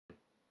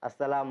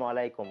আসসালামু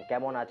আলাইকুম।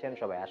 কেমন আছেন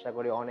সবাই? আশা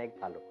করি অনেক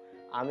ভালো।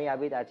 আমি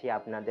আবিদ আছি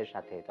আপনাদের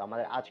সাথে। তো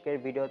আমাদের আজকের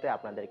ভিডিওতে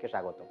আপনাদেরকে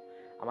স্বাগতম।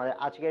 আমাদের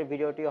আজকের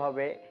ভিডিওটি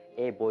হবে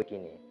এই বইটি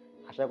নিয়ে।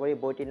 আশা করি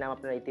বইটির নাম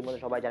আপনারা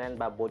ইতিমধ্যে সবাই জানেন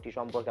বা বইটি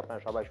সম্পর্কে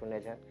আপনারা সবাই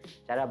শুনেছেন।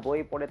 যারা বই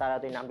পড়ে তারা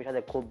তো এই নামটির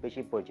সাথে খুব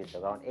বেশি পরিচিত।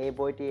 কারণ এই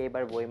বইটি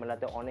এবার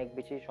বইমেলাতে অনেক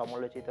বেশি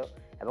সমালোচিত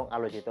এবং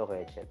আলোচিত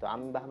হয়েছে। তো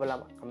আমি ভাবলাম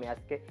আমি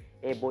আজকে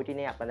এই বইটি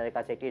নিয়ে আপনাদের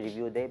কাছে একটি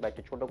রিভিউ দেই বা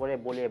একটু ছোট করে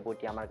বলি এই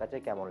বইটি আমার কাছে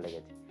কেমন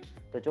লেগেছে।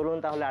 তো চলুন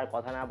তাহলে আর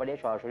কথা না বাড়িয়ে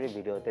সরাসরি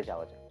ভিডিওতে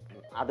যাওয়া যাক।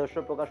 আদর্শ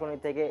প্রকাশনী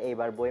থেকে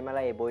এইবার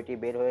বইমেলায় এই বইটি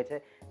বের হয়েছে।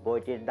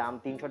 বইটির দাম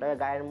 ৩০০ টাকা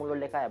গায়ের মূল্য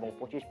লেখা এবং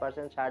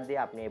 25% ছাড় দিয়ে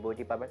আপনি এই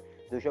বইটি পাবেন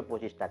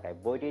 225 টাকায়।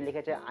 বইটি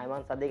লিখেছে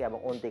আয়মান সাদিক এবং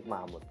অন্তিক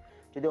মাহমুদ।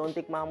 যদি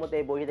অন্তিক মাহমুদ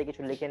এই বইটিতে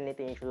কিছু লিখেননি,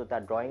 তিনি শুধু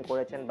তার ড্রয়িং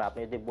করেছেন বা আপনি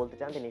যদি বলতে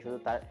চান তিনি শুধু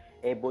তার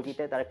এই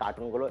বইটিতে তার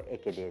কার্টুনগুলো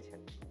এঁকে দিয়েছেন।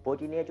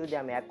 বইটি নিয়ে যদি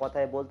আমি এক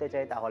কথায় বলতে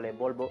চাই তাহলে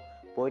বলবো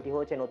বইটি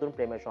হচ্ছে নতুন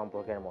প্রেমের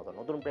সম্পর্কের মতো।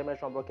 নতুন প্রেমের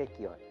সম্পর্কে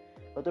কী হয়?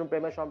 নতুন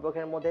প্রেমের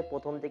সম্পর্কের মধ্যে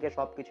প্রথম থেকে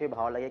সব কিছুই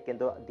ভালো লাগে,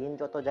 কিন্তু দিন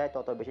যত যায়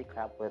তত বেশি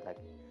খারাপ হয়ে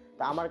থাকে।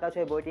 তো আমার কাছে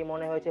বইটি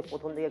মনে হয়েছে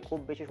প্রথম দিকে খুব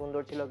বেশি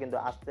সুন্দর ছিল, কিন্তু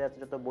আস্তে আস্তে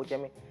যত বইটি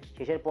আমি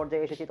শেষের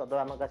পর্যায়ে এসেছি তত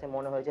আমার কাছে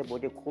মনে হয়েছে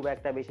বইটি খুব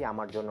একটা বেশি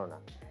আমার জন্য না।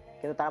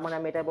 কিন্তু তার মানে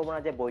আমি এটা বলবো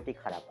না যে বইটি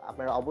খারাপ।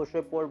 আপনারা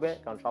অবশ্যই পড়বেন,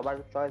 কারণ সবার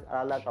চয়েস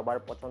আলাদা,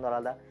 সবার পছন্দ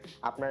আলাদা।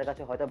 আপনার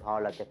কাছে হয়তো ভালো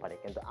লাগতে পারে,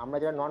 কিন্তু আমরা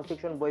যারা নন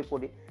ফিকশন বই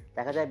পড়ি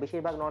দেখা যায়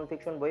বেশিরভাগ নন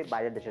ফিকশন বই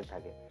বাইরের দেশের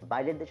থাকে।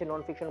 বাইরের দেশের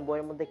নন ফিকশন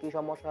বইয়ের মধ্যে কী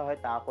সমস্যা হয়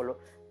তা হলো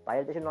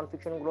বাইরের দেশের নন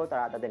ফিকশনগুলো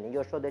তারা তাদের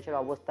নিজস্ব দেশের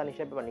অবস্থান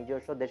হিসেবে বা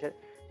নিজস্ব দেশের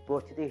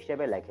পরিস্থিতি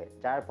হিসেবে লেখে,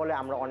 যার ফলে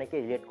আমরা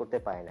অনেকেই রিলেট করতে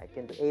পারি না।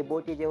 কিন্তু এই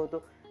বইটি যেহেতু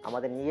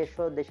আমাদের নিজস্ব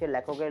দেশের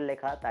লেখকের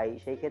লেখা, তাই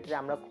সেই ক্ষেত্রে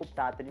আমরা খুব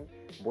তাড়াতাড়ি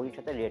বইটির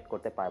সাথে রিলেট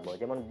করতে পারবো।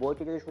 যেমন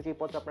বইটি যদি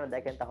সূচিপত্র আপনারা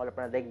দেখেন তাহলে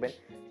আপনারা দেখবেন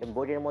যে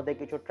বইটির মধ্যে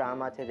কিছু ট্রাম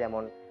আছে,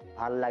 যেমন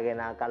ভাল লাগে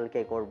না, কালকে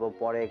করব,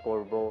 পরে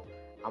করব,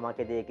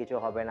 আমাকে দিয়ে কিছু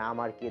হবে না,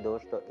 আমার কি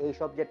দোষ। তো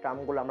এইসব যে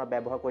ট্রামগুলো আমরা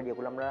ব্যবহার করি,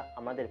 এগুলো আমরা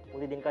আমাদের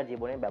প্রতিদিনকার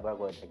জীবনে ব্যবহার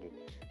করে থাকি,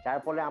 যার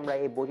ফলে আমরা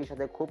এই বইটির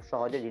সাথে খুব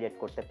সহজে রিলেট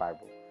করতে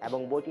পারবো। এবং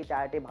বইটিতে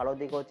আরেকটি ভালো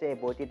দিক হচ্ছে এই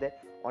বইটিতে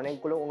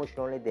অনেকগুলো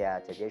অনুশীলনী দেওয়া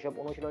আছে, যেসব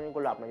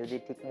অনুশীলনীগুলো আপনি যদি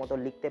ঠিকমতো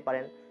লিখতে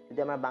পারেন। যদি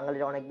আমরা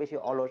বাঙালিরা অনেক বেশি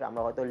অলস,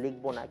 আমরা হয়তো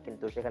লিখবো না,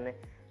 কিন্তু সেখানে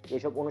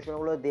যেসব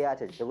অনুশীলনগুলো দেওয়া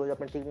আছে সেগুলো যদি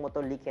আপনি ঠিকমতো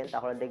লিখেন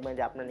তাহলে দেখবেন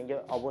যে আপনার নিজের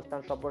অবস্থান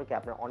সম্পর্কে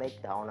আপনার অনেক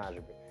ধারণা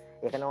আসবে।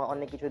 এখানে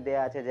অনেক কিছু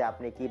দেওয়া আছে যে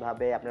আপনি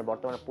কিভাবে, আপনার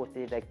বর্তমান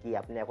পরিস্থিতিটা কি,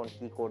 আপনি এখন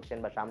কি করছেন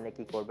বা সামনে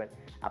কি করবেন,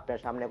 আপনার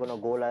সামনে কোনো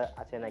গোল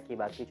আছে নাকি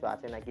বা কিছু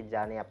আছে নাকি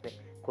জানি আপনি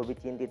খুবই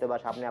চিন্তিত বা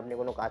সামনে আপনি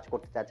কোনো কাজ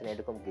করতে চাচ্ছেন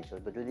এরকম কিছু।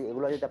 তো যদি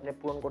এগুলো যদি আপনি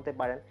পূরণ করতে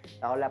পারেন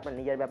তাহলে আপনার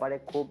নিজের ব্যাপারে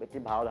খুব একটি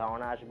ভালো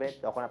ধারণা আসবে।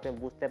 তখন আপনি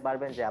বুঝতে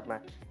পারবেন যে আপনার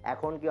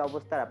এখন কি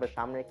অবস্থা, আপনার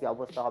সামনে কি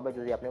অবস্থা হবে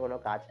যদি আপনি কোনো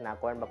কাজ না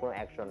করেন বা কোনো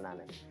অ্যাকশন না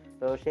নেন।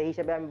 তো সেই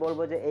হিসেবে আমি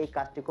বলবো যে এই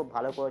কাজটি খুব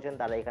ভালো করেছেন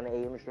তারা, এখানে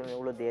এই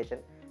অনুশীলনীগুলো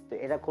দিয়েছেন। তো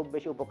এটা খুব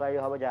বেশি উপকারী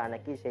হবে যারা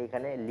নাকি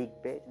সেইখানে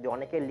লিখবে। যদি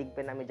অনেকে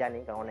লিখবেন আমি জানি,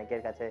 কারণ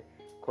অনেকের কাছে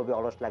খুবই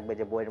অলস লাগবে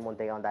যে বইয়ের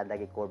মধ্যে কেমন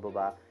দাগি করবো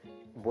বা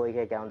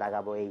বইকে কেমন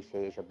দাগাবো,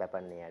 এইসব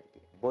ব্যাপার নিয়ে আর কি।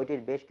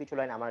 বইটির বেশ কিছু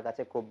লাইন আমার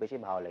কাছে খুব বেশি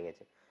ভালো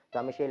লেগেছে। তো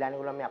আমি সেই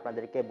লাইনগুলো আমি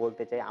আপনাদেরকে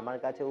বলতে চাই। আমার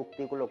কাছে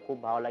উক্তিগুলো খুব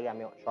ভালো লাগে,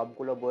 আমি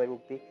সবগুলো বইয়ের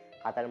উক্তি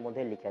খাতার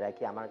মধ্যে লিখে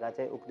রাখি। আমার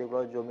কাছে উক্তিগুলো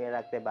জমিয়ে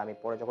রাখতে বা আমি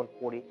পরে যখন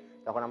পড়ি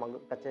তখন আমার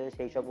কাছে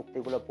সেই সব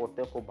উক্তিগুলো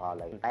পড়তেও খুব ভালো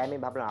লাগে। তাই আমি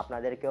ভাবলাম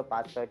আপনাদেরকেও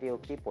 ৫-৬টি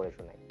উক্তি পড়ে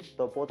শোনাই।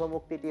 তো প্রথম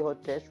উক্তিটি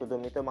হচ্ছে, শুধু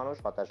মৃত মানুষ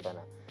হতাশ হয়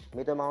না,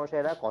 মৃত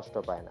মানুষেরা কষ্ট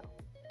পায় না।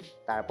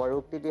 তারপর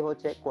উক্তিটি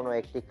হচ্ছে, কোনো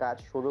একটি কাজ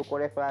শুরু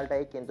করে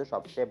ফেলাটাই কিন্তু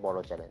সবচেয়ে বড়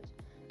চ্যালেঞ্জ।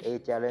 এই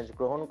চ্যালেঞ্জ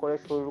গ্রহণ করে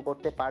শুরু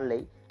করতে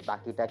পারলেই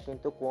বাকিটা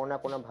কিন্তু কোনো না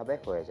কোনোভাবে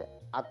হয়ে যায়।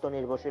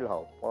 আত্মনির্ভরশীল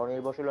হও,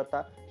 পরনির্ভরশীলতা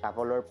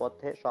সাফল্যের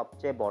পথে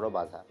সবচেয়ে বড়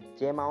বাধা।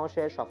 যে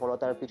মানুষের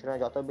সফলতার পিছনে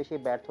যত বেশি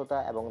ব্যর্থতা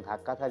এবং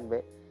ধাক্কা থাকবে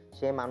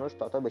সে মানুষ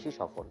তত বেশি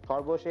সফল।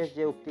 সর্বশেষ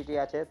যে উক্তিটি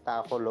আছে তা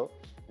হলো,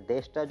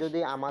 দেশটা যদি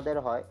আমাদের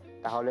হয়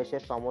তাহলে সে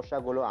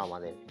সমস্যাগুলো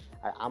আমাদের,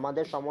 আর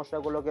আমাদের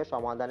সমস্যাগুলোকে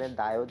সমাধানের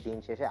দায়ও দিন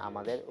শেষে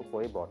আমাদের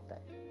উপরই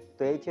বর্তায়।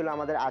 তো এই ছিল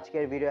আমাদের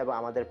আজকের ভিডিও এবং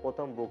আমাদের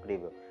প্রথম বুক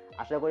রিভিউ।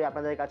 আশা করি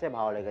আপনাদের কাছে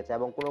ভালো লেগেছে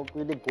এবং কোনো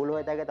যদি ভুল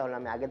হয়ে থাকে তাহলে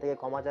আমি আগে থেকে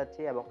ক্ষমা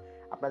চাচ্ছি। এবং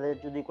আপনাদের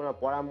যদি কোনো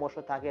পরামর্শ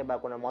থাকে বা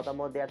কোনো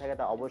মতামত দেওয়া থাকে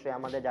তা অবশ্যই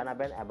আমাদের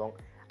জানাবেন। এবং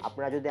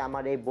আপনারা যদি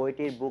আমার এই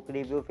বইটির বুক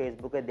রিভিউ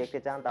ফেসবুকে দেখতে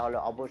চান তাহলে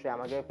অবশ্যই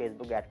আমাকে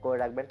ফেসবুকে অ্যাড করে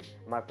রাখবেন।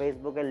 আমার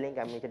ফেসবুকের লিঙ্ক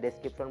আমি নিচে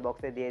ডেসক্রিপশন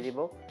বক্সে দিয়ে দিব,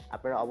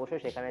 আপনারা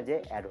অবশ্যই সেখানে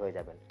যেয়ে অ্যাড হয়ে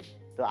যাবেন।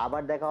 তো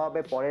আবার দেখা হবে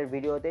পরের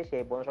ভিডিওতে।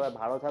 সেই পর্যন্ত সবাই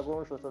ভালো থাকুন,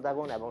 সুস্থ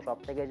থাকুন এবং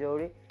সবথেকে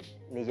জরুরি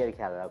নিজের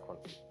খেয়াল রাখুন।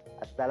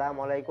 আসসালামু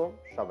আলাইকুম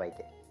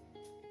সবাইকে।